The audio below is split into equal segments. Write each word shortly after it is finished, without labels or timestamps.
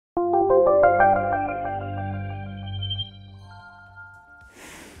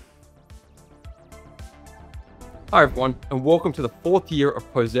Hi everyone, and welcome to the 4th year of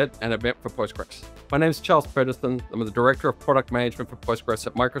POSETTE, an event for Postgres. My name is Charles Feddersen. I'm the Director of Product Management for Postgres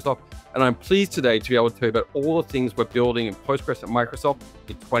at Microsoft, and I'm pleased today to be able to tell you about all the things we're building in Postgres at Microsoft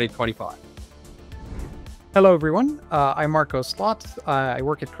in 2025. Hello everyone, I'm Marco Slot. I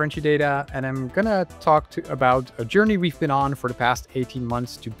work at Crunchy Data, and I'm gonna talk about a journey we've been on for the past 18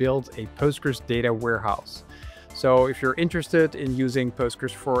 months to build a Postgres data warehouse. So if you're interested in using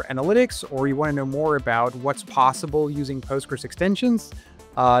Postgres for analytics, or you want to know more about what's possible using Postgres extensions,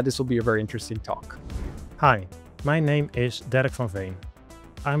 this will be a very interesting talk. Hi, my name is Derk van Veen.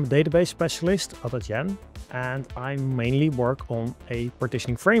 I'm a database specialist at Azure, and I mainly work on a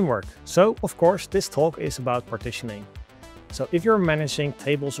partitioning framework. So, of course, this talk is about partitioning. So if you're managing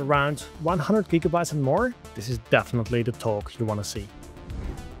tables around 100 gigabytes and more, this is definitely the talk you want to see.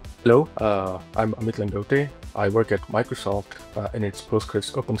 Hello, I'm Amit Langote. I work at Microsoft in its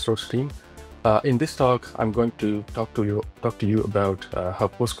Postgres open source team. In this talk, I'm going to talk to you about how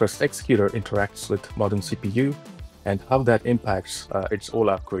Postgres Executor interacts with modern CPU and how that impacts its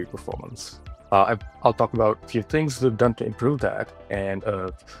OLAP query performance. I'll talk about a few things we've done to improve that, and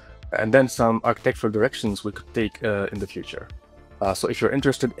then some architectural directions we could take in the future. So if you're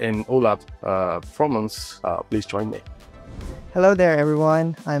interested in OLAP performance, please join me. Hello there,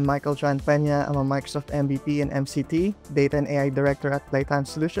 everyone. I'm Jan Peña. I'm a Microsoft MVP and MCT, Data and AI Director at Playtime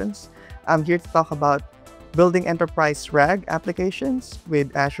Solutions. I'm here to talk about building enterprise RAG applications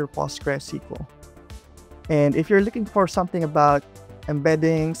with Azure PostgreSQL. And if you're looking for something about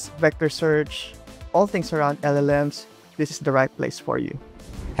embeddings, vector search, all things around LLMs, this is the right place for you.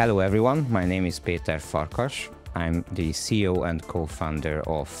 Hello everyone, my name is Peter Farkas. I'm the CEO and co-founder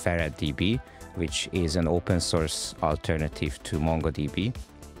of FerretDB, which is an open source alternative to MongoDB.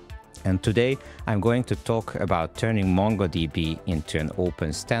 And today I'm going to talk about turning MongoDB into an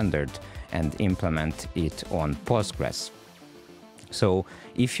open standard and implement it on Postgres. So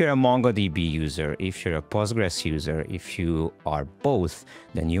if you're a MongoDB user, if you're a Postgres user, if you are both,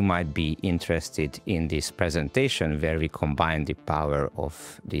 then you might be interested in this presentation where we combine the power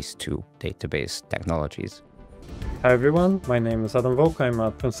of these two database technologies. Hi everyone, my name is Wølk. I'm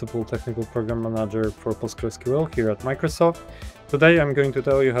a Principal Technical Program Manager for PostgreSQL here at Microsoft. Today I'm going to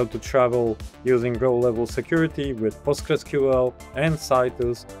tell you how to travel using row-level security with PostgreSQL and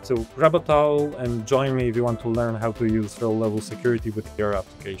Citus. So grab a towel and join me if you want to learn how to use row-level security with your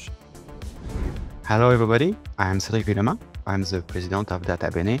application. Hello everybody, I'm Cédric Villemain. I'm the president of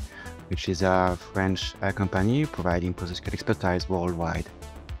DataBene, which is a French company providing PostgreSQL expertise worldwide.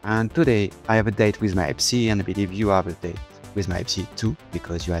 And today I have a date with my FC, and I believe you have a date with my FC too,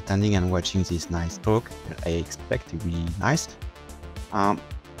 because you are attending and watching this nice talk. I expect to be nice. I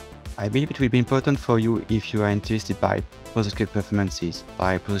believe it will be important for you if you are interested by PostgreSQL performances,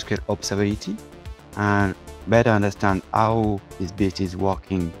 by PostgreSQL observability, and better understand how this bit is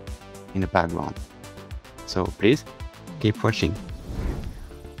working in the background. So please keep watching.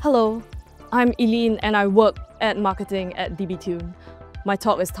 Hello, I'm Ellyne and I work at marketing at dbtune. My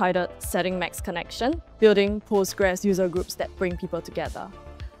talk is titled Setting Max Connection, Building Postgres User Groups that Bring People Together.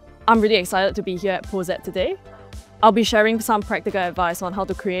 I'm really excited to be here at POSETTE today. I'll be sharing some practical advice on how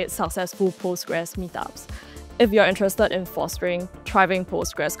to create successful Postgres meetups. If you're interested in fostering thriving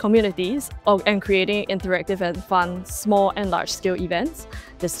Postgres communities and creating interactive and fun small and large-scale events,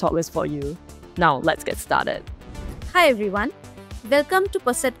 this talk is for you. Now let's get started. Hi everyone, welcome to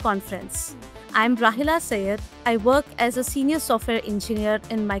POSETTE Conference. I'm Rahila Syed. I work as a senior software engineer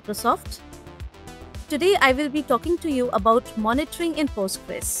in Microsoft. Today I will be talking to you about monitoring in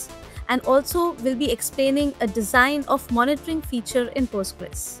Postgres, and also will be explaining a design of monitoring feature in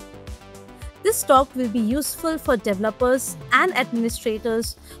Postgres. This talk will be useful for developers and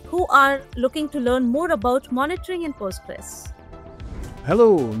administrators who are looking to learn more about monitoring in Postgres.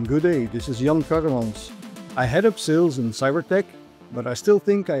 Hello and good day, this is Jan Karremans. I head up sales in Cybertech, but I still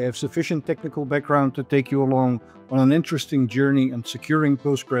think I have sufficient technical background to take you along on an interesting journey on securing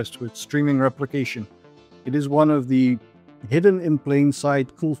Postgres with streaming replication. It is one of the hidden in plain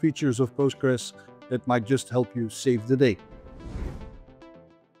sight cool features of Postgres that might just help you save the day.